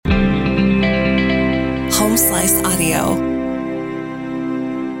Slice Audio.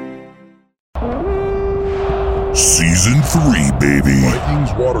 Season 3, baby.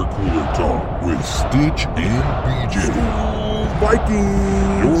 Vikings Water Cooler Talk with Stitch and BJ.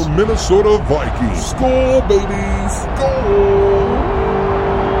 Vikings! Your Minnesota Vikings. Skol, baby! Skol!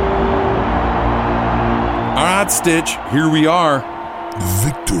 All right, Stitch, here we are.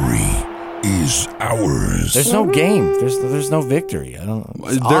 Victory is ours. There's no game. There's no victory. I don't.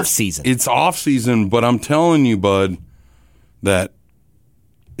 It's off season. It's off season, but I'm telling you, bud, that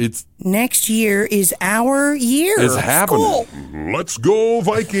it's next year is our year. It's happening. Skol. Let's go,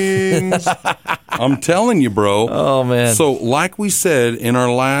 Vikings! I'm telling you, bro. Oh man. So, like we said in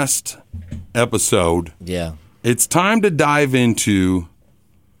our last episode, yeah, it's time to dive into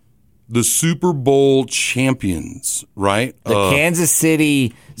the Super Bowl champions, right? The Kansas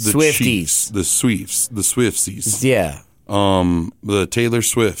City Swifties. Chiefs, the Swifties. Yeah. The Taylor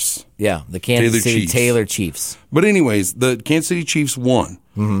Swifts. Yeah, the Kansas City Chiefs. Taylor Chiefs. But anyways, the Kansas City Chiefs won.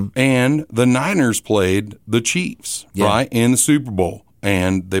 Mm-hmm. And the Niners played the Chiefs, right, in the Super Bowl.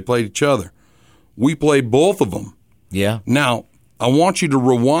 And they played each other. We played both of them. Yeah. Now, I want you to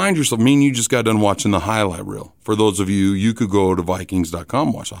rewind yourself. I mean, you just got done watching the highlight reel. For those of you, you could go to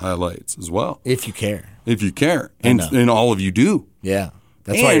Vikings.com, watch the highlights as well. If you care. If you care. And all of you do. Yeah.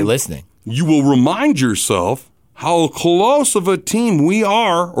 That's why you're listening. You will remind yourself how close of a team we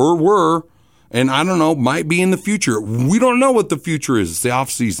are or were, and I don't know, might be in the future. We don't know what the future is. It's the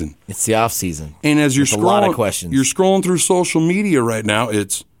off season. It's the off season. And as you're scrolling, a lot of questions. You're scrolling through social media right now,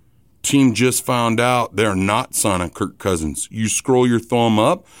 it's team just found out they're not signing Kirk Cousins. You scroll your thumb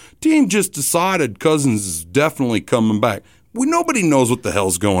up, team just decided Cousins is definitely coming back. Nobody knows what the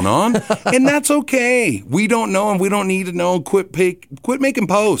hell's going on, and that's okay. We don't know, and we don't need to know. Quit making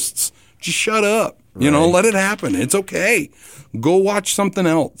posts. Just shut up. You know, let it happen. It's okay. Go watch something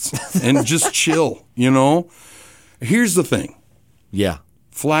else and just chill, you know. Here's the thing. Yeah.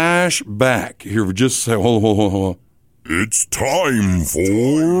 Flashback. Here, we just say, hold on. It's time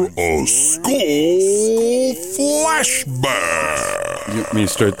for a Skol flashback. You want me to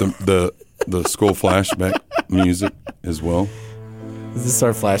start the Skol flashback music as well? Is this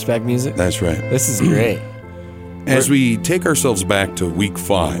our flashback music? That's right. This is great. As we take ourselves back to week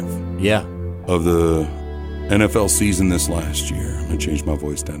 5 Yeah. of the NFL season this last year, I'm going to change my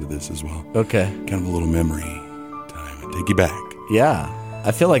voice down to this as well. Okay. Kind of a little memory time and take you back. Yeah.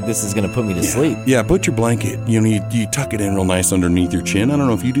 I feel like this is going to put me to sleep. Yeah, put your blanket. You know, you tuck it in real nice underneath your chin. I don't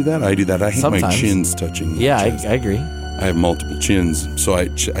know if you do that. I do that. I hate Sometimes. my chins touching. Yeah, I agree. I have multiple chins, so I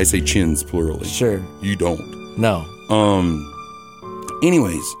say chins plurally. Sure. You don't. No.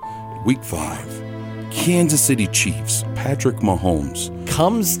 Anyways, week 5, Kansas City Chiefs, Patrick Mahomes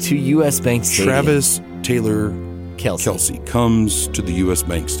Comes to U.S. Bank Stadium. Travis Taylor Kelsey comes to the U.S.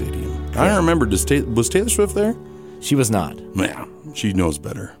 Bank Stadium. I don't remember. Was Taylor Swift there? She was not. Yeah, she knows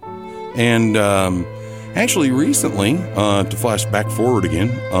better. And actually, recently, to flash back forward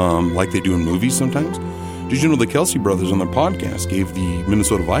again, like they do in movies sometimes, did you know the Kelsey brothers on their podcast gave the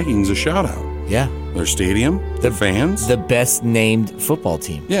Minnesota Vikings a shout out? Yeah. Their stadium, their fans, the best named football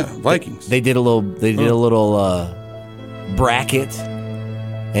team. Yeah, Vikings. They did a little bracket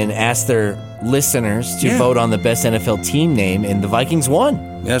and asked their listeners to vote on the best NFL team name, and the Vikings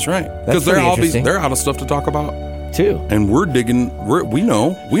won. That's right. Because pretty interesting. they're out of stuff to talk about too. And we're digging. We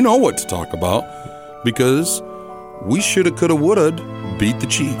know what to talk about because we shoulda, coulda, woulda beat the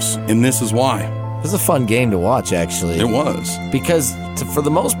Chiefs, and this is why. It was a fun game to watch, actually. It was. Because for the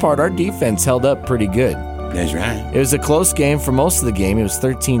most part, our defense held up pretty good. That's right. It was a close game for most of the game. It was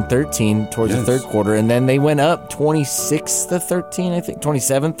 13-13 towards the third quarter, and then they went up 26-13, I think,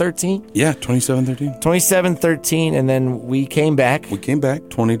 27-13. Yeah, 27-13. 27-13, and then we came back.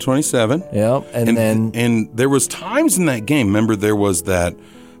 20-27. Yep, and there was times in that game. Remember, there was that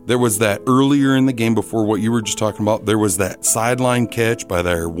earlier in the game before what you were just talking about. There was that sideline catch by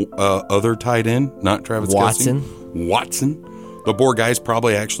their other tight end, not Travis Watson. Kelce. Watson. The poor guy's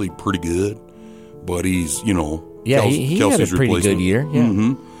probably actually pretty good, but he's, he had a pretty good year. Yeah.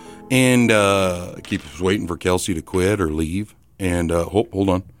 Mm-hmm. And keeps waiting for Kelce to quit or leave. And hold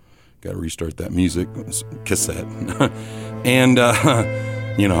on, got to restart that music cassette. And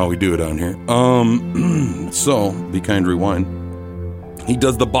you know how we do it on here. So be kind, rewind. He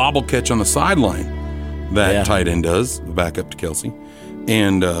does the bobble catch on the sideline that tight end does, the backup to Kelce.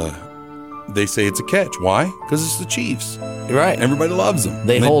 And they say it's a catch. Why? Because it's the Chiefs. Right. Everybody loves them.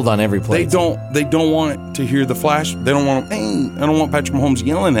 They hold on every play. They don't want to hear the flash. They don't want, hey, I don't want Patrick Mahomes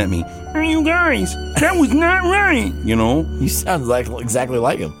yelling at me. Hey, you guys, that was not right. You know? You sound exactly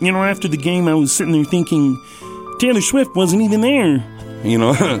like him. You know, after the game, I was sitting there thinking Taylor Swift wasn't even there. You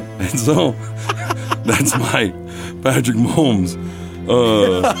know? And so That's my Patrick Mahomes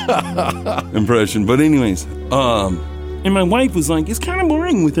impression. But anyways, and my wife was like, it's kind of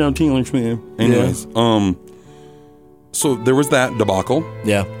boring without Taylor Swift. Anyways, so there was that debacle.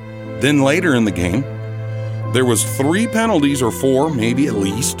 Yeah. Then later in the game, there was 3 penalties, or 4, maybe at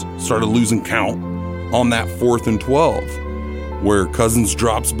least, started losing count on that 4th and 12, where Cousins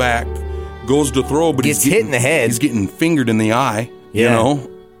drops back, goes to throw, but Gets hit in the head. He's getting fingered in the eye, you Yeah. know,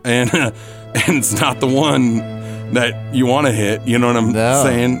 and it's not the one that you want to hit, you know what I'm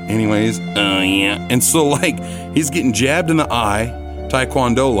saying? Anyways, yeah. And so, like, he's getting jabbed in the eye,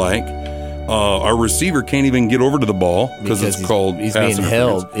 Taekwondo-like. Our receiver can't even get over to the ball because it's called he's pass being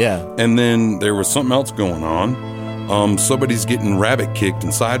interference. held. Yeah. And then there was something else going on. Somebody's getting rabbit kicked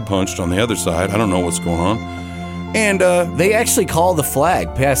and side punched on the other side. I don't know what's going on. And They actually call the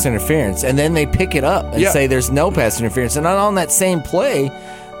flag pass interference, and then they pick it up and say there's no pass interference. And on that same play,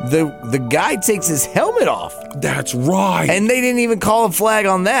 the guy takes his helmet off. That's right. And they didn't even call a flag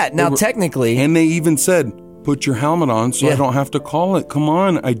on that. Now, technically... And they even said, put your helmet on so I don't have to call it. Come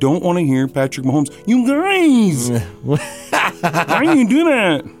on. I don't want to hear Patrick Mahomes. You guys! Why do you do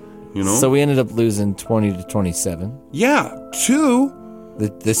that? You know? So we ended up losing 20-27. Yeah, to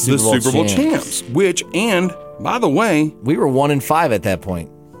the Super Bowl champs. Which, and by the way, we were 1-5 at that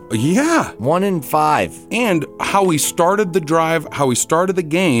point. Yeah, 1-5. And how we started the drive, how we started the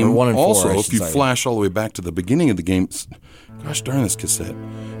game. Or 1-4, also, I if should you say. flash all the way back to the beginning of the game, gosh darn this cassette.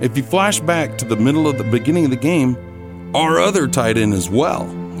 If you flash back to the beginning of the game, our other tight end as well,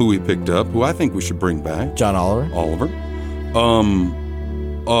 who we picked up, who I think we should bring back, John Oliver.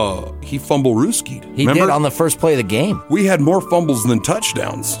 He fumble-rooskied. He did on the first play of the game We had more fumbles than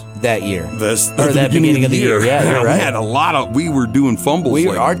touchdowns that year. that beginning of the year. Yeah, you're right. We had a lot of. We were doing fumbles.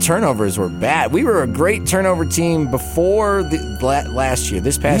 Our turnovers were bad. We were a great turnover team before last year.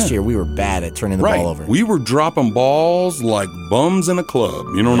 This past year, we were bad at turning the ball over. We were dropping balls like bums in a club.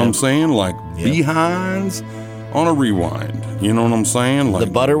 You know what I'm saying? Like behinds on a rewind. You know what I'm saying? Like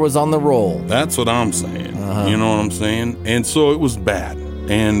the butter was on the roll. That's what I'm saying. You know what I'm saying? And so it was bad.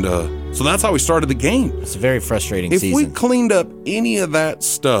 And so that's how we started the game. It's a very frustrating If season. we cleaned up any of that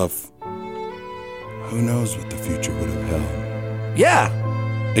stuff, who knows what the future would have held? Yeah.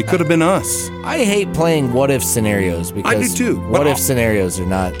 It could have been us. I hate playing what-if scenarios because I do too, but what-if scenarios are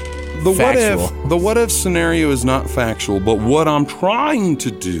not The factual. what if scenario is not factual, but what I'm trying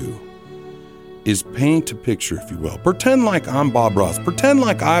to do is paint a picture, if you will. Pretend like I'm Bob Ross. Pretend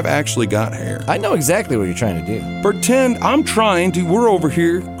like I've actually got hair. I know exactly what you're trying to do. Pretend we're over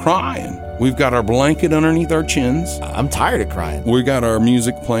here crying. We've got our blanket underneath our chins. I'm tired of crying. We got our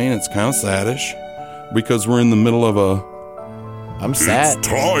music playing. It's kind of saddish because we're in the middle of I'm sad. It's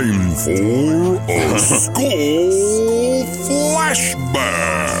time for a Skull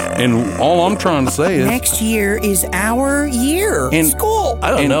Flashback. and all I'm trying to say is, Next year is our year. And- School.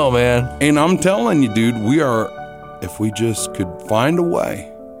 I don't know, man. and I'm telling you, dude, if we just could find a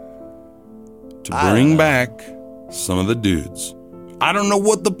way to bring back some of the dudes. I don't know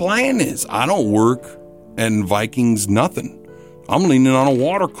what the plan is. I don't work at Vikings nothing. I'm leaning on a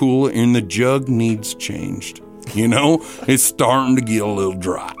water cooler and the jug needs changed. You know, it's starting to get a little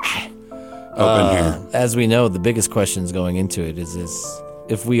dry up in here. As we know, the biggest questions going into it is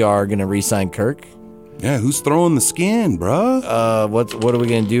if we are going to re-sign Kirk. Yeah, who's throwing the skin, bruh? What are we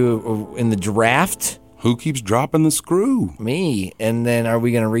going to do in the draft? Who keeps dropping the screw? Me. And then are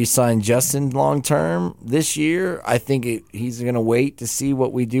we going to re-sign Justin long term this year? I think he's going to wait to see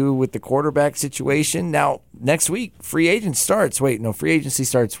what we do with the quarterback situation. Now, next week, free agency starts. Free agency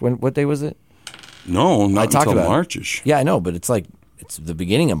starts. What day was it? No, not talked until about it. March-ish. Yeah, I know, but it's the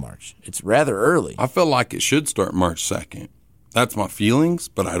beginning of March. It's rather early. I feel like it should start March 2nd. That's my feelings,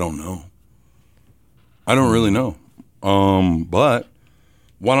 but I don't know. I don't really know. But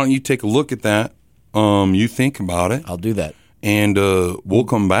why don't you take a look at that? You think about it, I'll do that. and we'll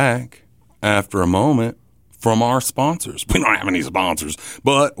come back after a moment from our sponsors. We don't have any sponsors,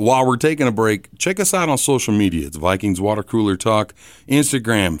 but while we're taking a break, check us out on social media. It's Vikings Water Cooler Talk,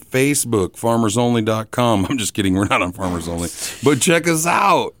 Instagram, Facebook, FarmersOnly.com. I'm just kidding. We're not on Farmers Only, but check us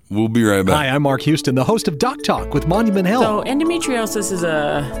out. We'll be right back. Hi, I'm Mark Houston, the host of Doc Talk with Monument Health. So endometriosis is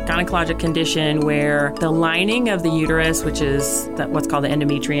a gynecologic condition where the lining of the uterus, which is what's called the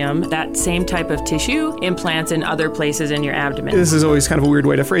endometrium, that same type of tissue implants in other places in your abdomen. This is always kind of a weird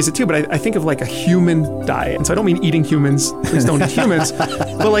way to phrase it too, but I think of like a human diet. And so I don't mean eating humans, please don't eat humans,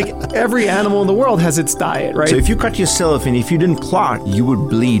 but like every animal in the world has its diet, right? So if you cut yourself and if you didn't clot, you would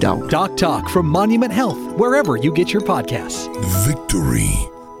bleed out. Doc Talk from Monument Health, wherever you get your podcasts. Victory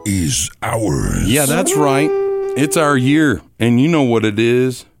is ours. Yeah, that's right. It's our year, and you know what it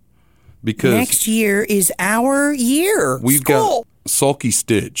is. because Next year is our year. we've Skull. got Sulky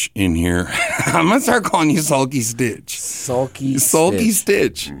Stitch in here. I'm going to start calling you Sulky Stitch. Sulky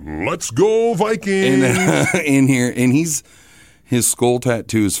Stitch. Let's go, Vikings! In here. And his skull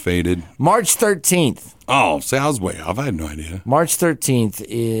tattoo is faded. March 13th. Oh, see, I was way off. I had no idea. March 13th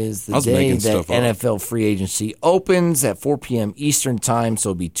is I the was day making that stuff up. NFL free agency opens at 4 p.m. Eastern Time, so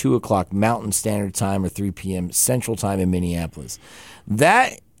it'll be 2 o'clock Mountain Standard Time or 3 p.m. Central Time in Minneapolis.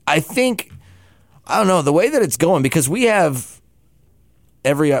 That, I think, I don't know, the way that it's going, because we have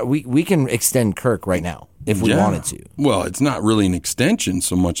we can extend Kirk right now if we wanted to. Well, it's not really an extension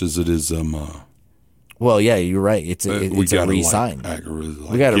so much as it is Well, yeah, you're right. It's a gotta, re-sign.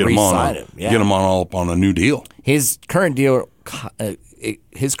 we got to re-sign him. Yeah. Get him all up on a new deal. His current deal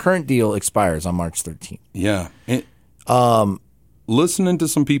expires on March 13th. Yeah. Listening to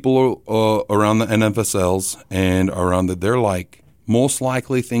some people around the NFSLs and around that, they're like, most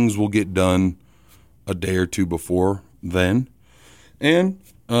likely things will get done a day or two before then. And,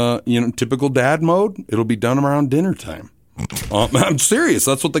 typical dad mode, it'll be done around dinner time. I'm serious.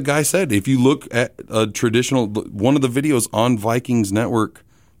 That's what the guy said. If you look at a traditional, one of the videos on Vikings Network,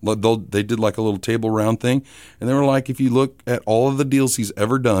 they did like a little table round thing. And they were like, if you look at all of the deals he's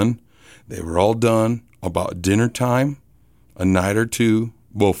ever done, they were all done about dinner time, a night or two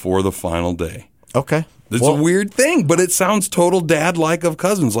before the final day. Okay. It's a weird thing, but it sounds total dad-like of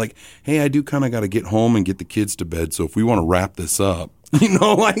Cousins. Like, hey, I do kind of got to get home and get the kids to bed, so if we want to wrap this up,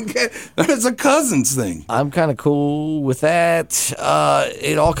 that is a Cousins thing. I'm kind of cool with that.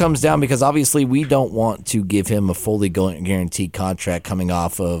 It all comes down because obviously we don't want to give him a fully guaranteed contract coming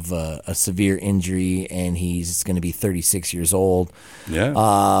off of a severe injury, and he's going to be 36 years old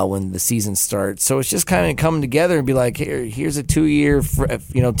when the season starts. So it's just kind of coming together and be like, here's a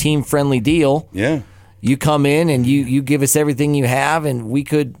 2-year team-friendly deal. Yeah. You come in and you give us everything you have, and we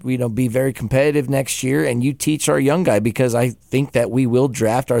could be very competitive next year. And you teach our young guy, because I think that we will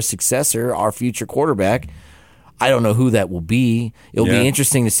draft our successor, our future quarterback. I don't know who that will be. It'll be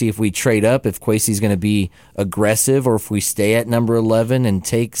interesting to see if we trade up, if Kwesi's going to be aggressive, or if we stay at number 11 and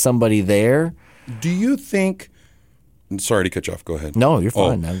take somebody there. Do you think? Sorry to cut you off. Go ahead. No, you're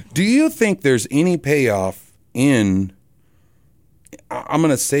fine. Do you think there's any payoff in? I'm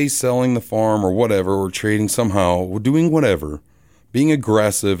going to say selling the farm or whatever, or trading somehow, or doing whatever, being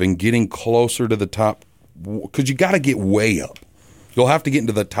aggressive and getting closer to the top, because you got to get way up. You'll have to get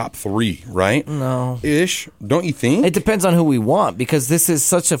into the top 3, right? No. Ish, don't you think? It depends on who we want, because this is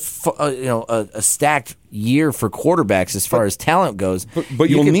such a stacked year for quarterbacks as far as talent goes. But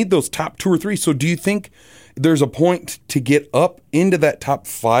you'll need those top 2 or 3. So do you think there's a point to get up into that top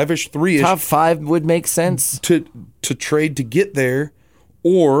 5-ish, 3-ish? Top 5 would make sense. To trade to get there,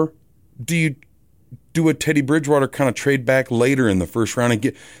 or do you do a Teddy Bridgewater kind of trade back later in the first round and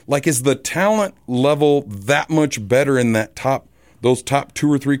get, like, is the talent level that much better in those top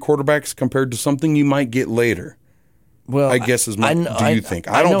 2 or 3 quarterbacks compared to something you might get later? Well, I guess do you think?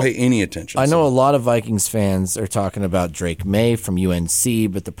 I don't pay any attention. I know a lot of Vikings fans are talking about Drake May from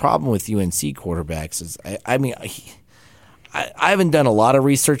UNC, but the problem with UNC quarterbacks is, I haven't done a lot of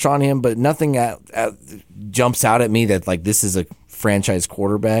research on him, but nothing jumps out at me that, like, this is a franchise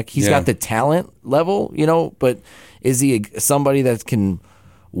quarterback. He's got the talent level, but is he somebody that can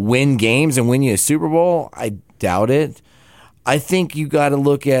win games and win you a Super Bowl? I doubt it. I think you got to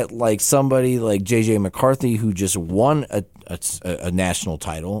look at like somebody like J.J. McCarthy, who just won a national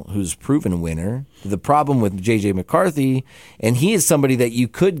title, who's a proven winner. The problem with J.J. McCarthy, and he is somebody that you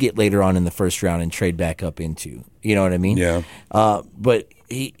could get later on in the first round and trade back up into. You know what I mean? Yeah. But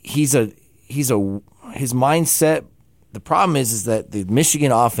his mindset. The problem is that the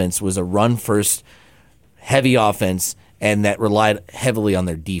Michigan offense was a run-first heavy offense, and that relied heavily on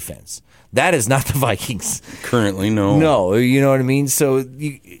their defense. That is not the Vikings. Currently, no. No, you know what I mean? So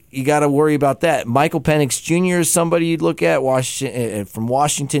you got to worry about that. Michael Penix Jr. is somebody you'd look at from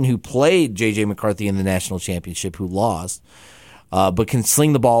Washington, who played J.J. McCarthy in the national championship, who lost, but can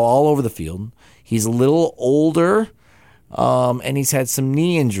sling the ball all over the field. He's a little older, and he's had some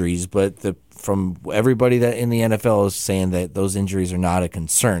knee injuries, but from everybody that in the NFL is saying that those injuries are not a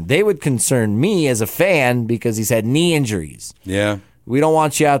concern. They would concern me as a fan because he's had knee injuries. Yeah. We don't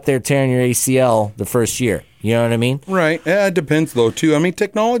want you out there tearing your ACL the first year. You know what I mean? Right. Yeah, it depends, though, too. I mean,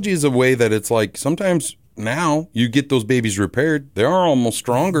 technology is a way that it's like sometimes now you get those babies repaired. They are almost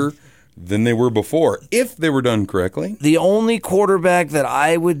stronger than they were before, if they were done correctly. The only quarterback that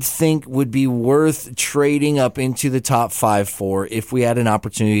I would think would be worth trading up into the top 5 for, if we had an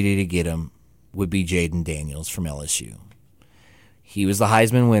opportunity to get him, would be Jaden Daniels from LSU. He was the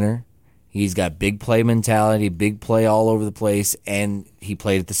Heisman winner. He's got big play mentality, big play all over the place, and he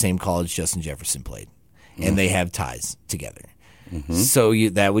played at the same college Justin Jefferson played. And they have ties together. So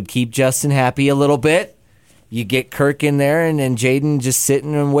that would keep Justin happy a little bit. You get Kirk in there and Jaden just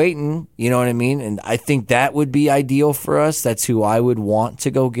sitting and waiting. You know what I mean? And I think that would be ideal for us. That's who I would want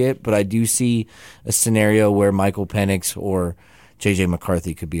to go get. But I do see a scenario where Michael Penix or J.J.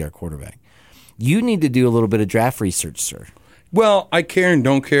 McCarthy could be our quarterback. You need to do a little bit of draft research, sir. Well, I care and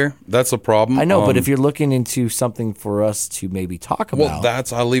don't care. That's a problem. I know, but if you're looking into something for us to maybe talk about. Well,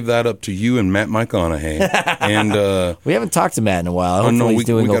 I leave that up to you and Matt McConaughey. And we haven't talked to Matt in a while. Hopefully he's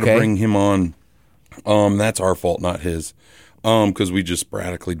doing we okay. got to bring him on. That's our fault, not his, because we just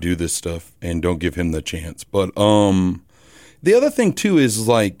sporadically do this stuff and don't give him the chance. But the other thing too is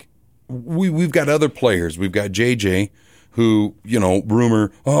like we've got other players. We've got JJ, who,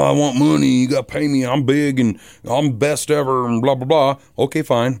 rumor, I want money, you got to pay me, I'm big and I'm best ever and blah, blah, blah. Okay,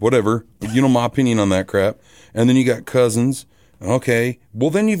 fine, whatever. You know my opinion on that crap. And then you got Cousins. Okay. Well,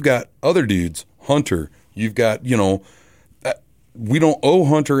 then you've got other dudes, Hunter. You've got, we don't owe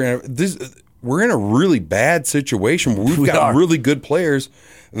Hunter. We're in a really bad situation where we've got really good players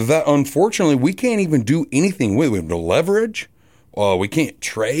that unfortunately we can't even do anything with. We have no leverage. We can't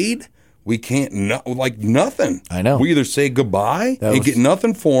trade. We can't, nothing. I know. We either say goodbye and get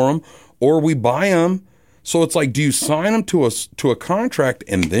nothing for them, or we buy them. So it's like, do you sign them to a contract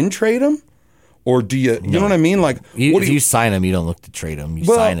and then trade them? Or do you, you know what I mean? Like, if you sign them, you don't look to trade them. You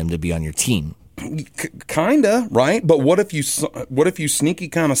sign them to be on your team. Kinda, right? But what if you sneaky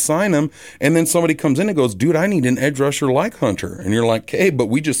kind of sign them and then somebody comes in and goes, dude, I need an edge rusher like Hunter. And you're like, hey, but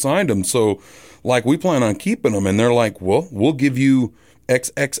we just signed him. So like we plan on keeping him. And they're like, well, we'll give you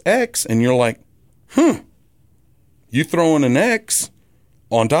XXX. And you're like, you throw in an X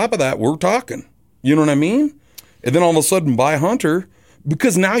on top of that, we're talking. You know what I mean? And then all of a sudden buy Hunter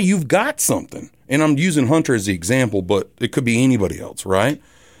because now you've got something. And I'm using Hunter as the example, but it could be anybody else, right?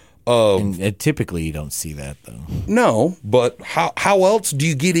 And typically you don't see that, though. No, but how else do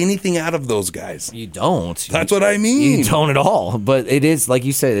you get anything out of those guys? You don't. That's what I mean. You don't at all. But it is, like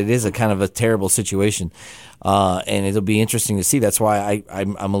you said, it is a kind of a terrible situation. And it'll be interesting to see. That's why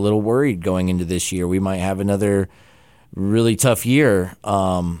I'm a little worried going into this year. We might have another really tough year,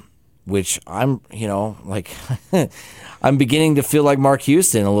 which I'm beginning to feel like Mark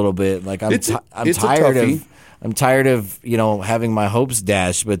Houston a little bit. Like I'm tired of having my hopes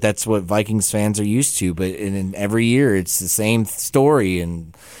dashed, but that's what Vikings fans are used to. But in every year, it's the same story.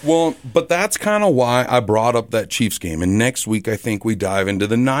 But that's kind of why I brought up that Chiefs game. And next week, I think we dive into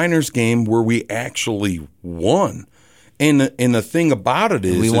the Niners game where we actually won. And the thing about it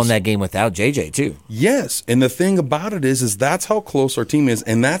is we won that game without JJ too. Yes, and the thing about it is that's how close our team is,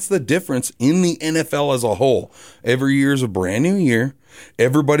 and that's the difference in the NFL as a whole. Every year is a brand new year.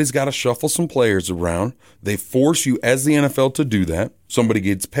 Everybody's got to shuffle some players around. They force you as the NFL to do that. Somebody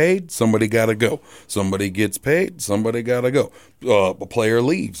gets paid, somebody got to go. Somebody gets paid, somebody got to go. A player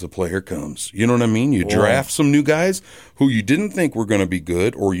leaves, a player comes. You know what I mean? You draft some new guys who you didn't think were going to be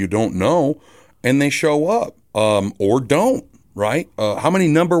good or you don't know, and they show up or don't, right? How many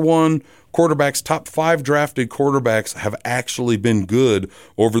number one quarterbacks, top 5 drafted quarterbacks have actually been good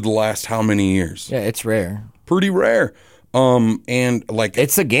over the last how many years? Yeah, it's rare. Pretty rare. And like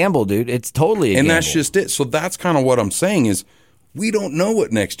it's a gamble, dude. It's totally a gamble. And that's just it. So that's kind of what I'm saying is we don't know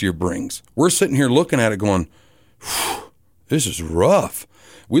what next year brings. We're sitting here looking at it going, this is rough.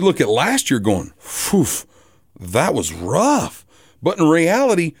 We look at last year going, that was rough. But in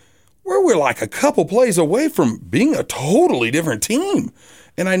reality, we're like a couple plays away from being a totally different team.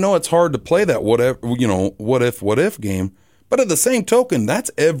 And I know it's hard to play that what if game, but at the same token,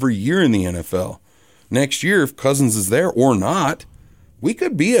 that's every year in the NFL. Next year, if Cousins is there or not, we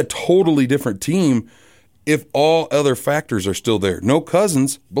could be a totally different team if all other factors are still there. No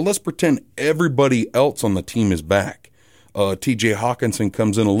Cousins, but let's pretend everybody else on the team is back. TJ Hawkinson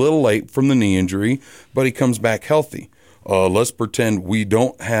comes in a little late from the knee injury, but he comes back healthy. Let's pretend we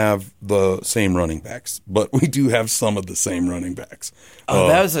don't have the same running backs, but we do have some of the same running backs.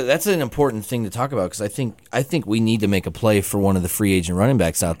 That's an important thing to talk about because I think we need to make a play for one of the free agent running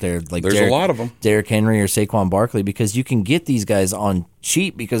backs out there. Like there's a lot of them, Derrick Henry or Saquon Barkley, because you can get these guys on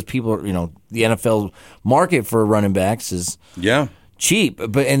cheap because people, the NFL market for running backs is cheap,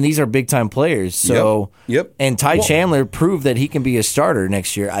 and these are big time players. So yep. And Ty Chandler proved that he can be a starter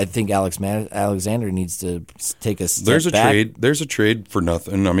next year. I think Alexander needs to take a step back. There's a trade for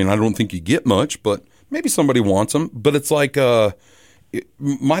nothing. I mean, I don't think you get much, but maybe somebody wants him. But it's like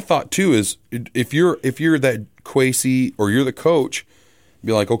my thought too is if you're that Kwesi or you're the coach,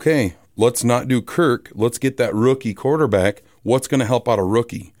 be like, okay, let's not do Kirk. Let's get that rookie quarterback. What's going to help out a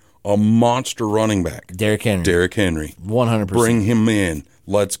rookie? a monster running back. Derrick Henry. Derrick Henry. 100%. Bring him in.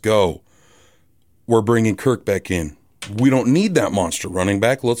 Let's go. We're bringing Kirk back in. We don't need that monster running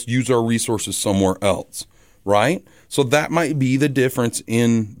back. Let's use our resources somewhere else, right? So that might be the difference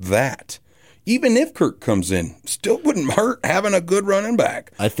in that. Even if Kirk comes in, still wouldn't hurt having a good running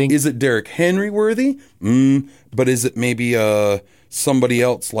back. I think. Is it Derrick Henry worthy? But is it maybe somebody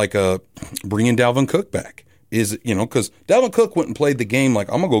else like bringing Dalvin Cook back? Is it, because Dalvin Cook went and played the game like,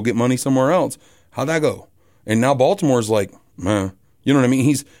 I'm going to go get money somewhere else. How'd that go? And now Baltimore's like, man, you know what I mean?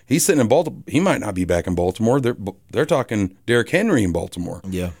 He's sitting in Baltimore. He might not be back in Baltimore. They're talking Derrick Henry in Baltimore.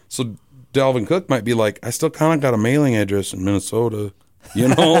 Yeah. So Dalvin Cook might be like, I still kind of got a mailing address in Minnesota.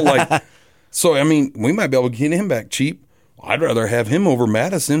 So, I mean, we might be able to get him back cheap. I'd rather have him over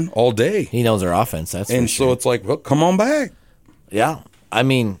Madison all day. He knows our offense, that's and for sure. So it's like, well, come on back. Yeah. I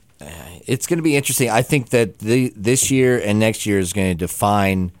mean, it's going to be interesting. I think that this year and next year is going to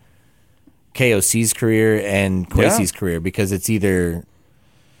define KOC's career and Kwesi's career, because it's either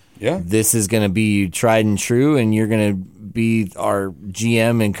this is going to be tried and true and you're going to be our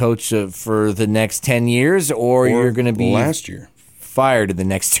GM and coach for the next 10 years, or you're going to be last year fired in the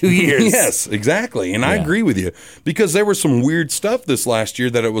next 2 years. Yes, exactly. And I agree with you, because there was some weird stuff this last year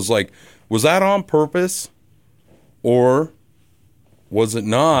that it was like, was that on purpose or was it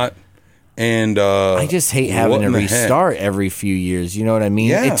not? And I just hate having to restart every few years. You know what I mean?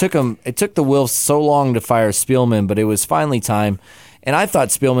 Yeah. It took the Wilfs so long to fire Spielman, but it was finally time. And I thought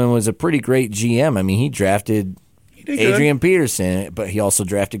Spielman was a pretty great GM. I mean, he drafted Adrian Peterson, but he also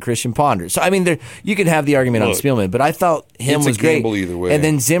drafted Christian Ponder. So, I mean, you could have the argument on Spielman, but I thought him was great. Either way. And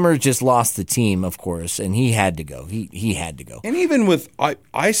then Zimmer just lost the team, of course, and he had to go. He had to go. And even with,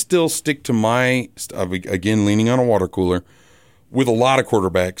 I still stick to my, again, leaning on a water cooler, with a lot of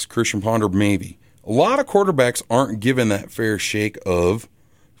quarterbacks, Christian Ponder maybe. A lot of quarterbacks aren't given that fair shake of,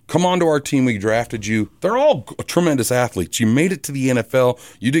 come onto our team, we drafted you. They're all tremendous athletes. You made it to the NFL.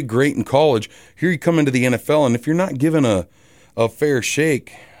 You did great in college. Here you come into the NFL, and if you're not given a fair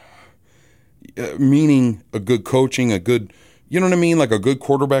shake, meaning a good coaching, a good, you know what I mean, like a good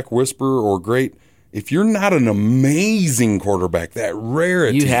quarterback whisperer or great, if you're not an amazing quarterback, that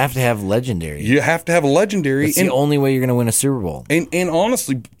rarity. You have to have legendary. You have to have a legendary. It's the only way you're going to win a Super Bowl. And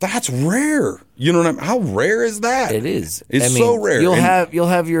honestly, that's rare. You know what I mean? How rare is that? It is. It's so rare. You'll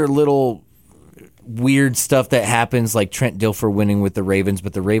have your little weird stuff that happens, like Trent Dilfer winning with the Ravens,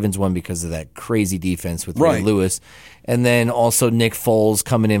 but the Ravens won because of that crazy defense with Ray Lewis. And then also Nick Foles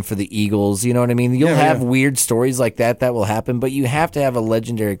coming in for the Eagles. You know what I mean? You'll have weird stories like that will happen, but you have to have a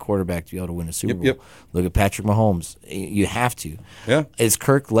legendary quarterback to be able to win a Super Bowl. Yep. Look at Patrick Mahomes. You have to. Yeah. Is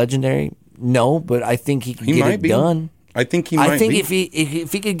Kirk legendary? No, but I think he can get it done. I think he might be.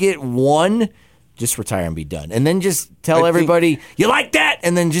 if he could get one, just retire and be done. And then just tell everybody, you like that,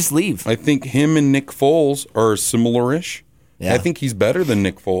 and then just leave. I think him and Nick Foles are similar-ish. Yeah. I think he's better than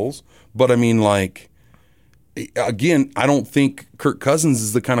Nick Foles. But, I mean, like, again, I don't think Kirk Cousins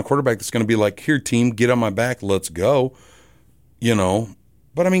is the kind of quarterback that's going to be like, here, team, get on my back, let's go.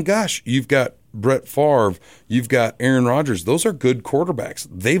 But, I mean, gosh, you've got Brett Favre, you've got Aaron Rodgers. Those are good quarterbacks.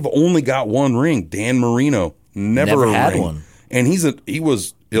 They've only got one ring. Dan Marino, never had ring. one. And he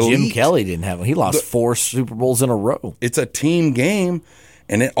was elite. Jim Kelly didn't have one. He lost 4 Super Bowls in a row. It's a team game,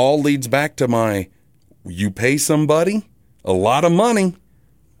 and it all leads back to you pay somebody a lot of money,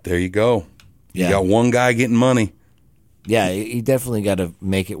 there you go. You got one guy getting money. Yeah, he definitely got to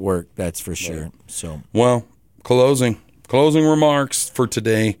make it work, that's for sure. So, well, closing remarks for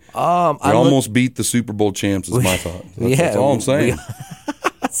today. We almost beat the Super Bowl champs is my thought. That's all I'm saying.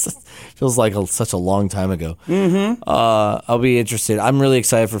 Feels like such a long time ago. Mm-hmm. I'll be interested. I'm really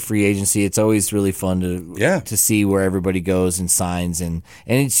excited for free agency. It's always really fun to see where everybody goes and signs, and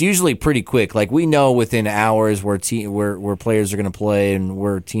it's usually pretty quick. Like we know within hours where players are going to play and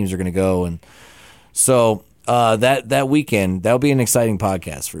where teams are going to go, and so that weekend that'll be an exciting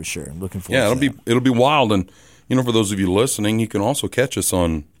podcast for sure. I'm looking forward. Yeah, it'll be wild, and for those of you listening, you can also catch us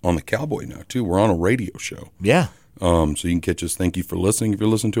on the Cowboy now too. We're on a radio show. Yeah. So you can catch us. Thank you for listening. If you're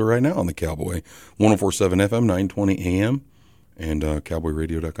listening to it right now on the Cowboy, 104.7 FM, 920 AM, and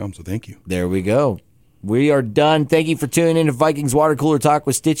cowboyradio.com. So thank you. There we go. We are done. Thank you for tuning in to Vikings Water Cooler Talk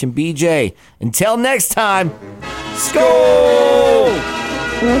with Stitch and BJ. Until next time, Skol!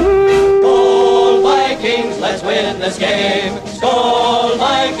 Skol Vikings, let's win this game. Skol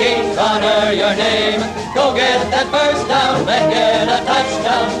Vikings, honor your name. Go get that first down, then get a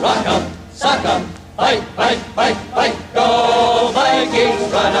touchdown. Rock 'em, sock 'em. Fight, fight, fight, fight, go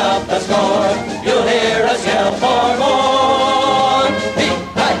Vikings, run up the score. You'll hear us yell for more.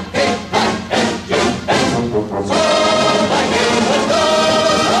 V-I-K-I-N-G-S. So Vikings, let's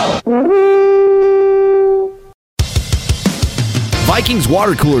go!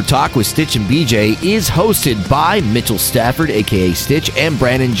 Water Cooler Talk with Stitch and BJ is hosted by Mitchell Stafford, a.k.a. Stitch, and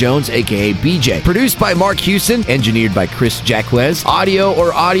Brandon Jones, a.k.a. BJ. Produced by Mark Houston, engineered by Chris Jacquez.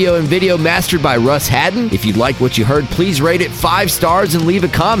 Audio and video mastered by Russ Haddon. If you like what you heard, please rate it 5 stars and leave a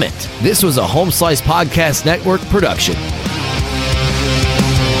comment. This was a Home Slice Podcast Network production.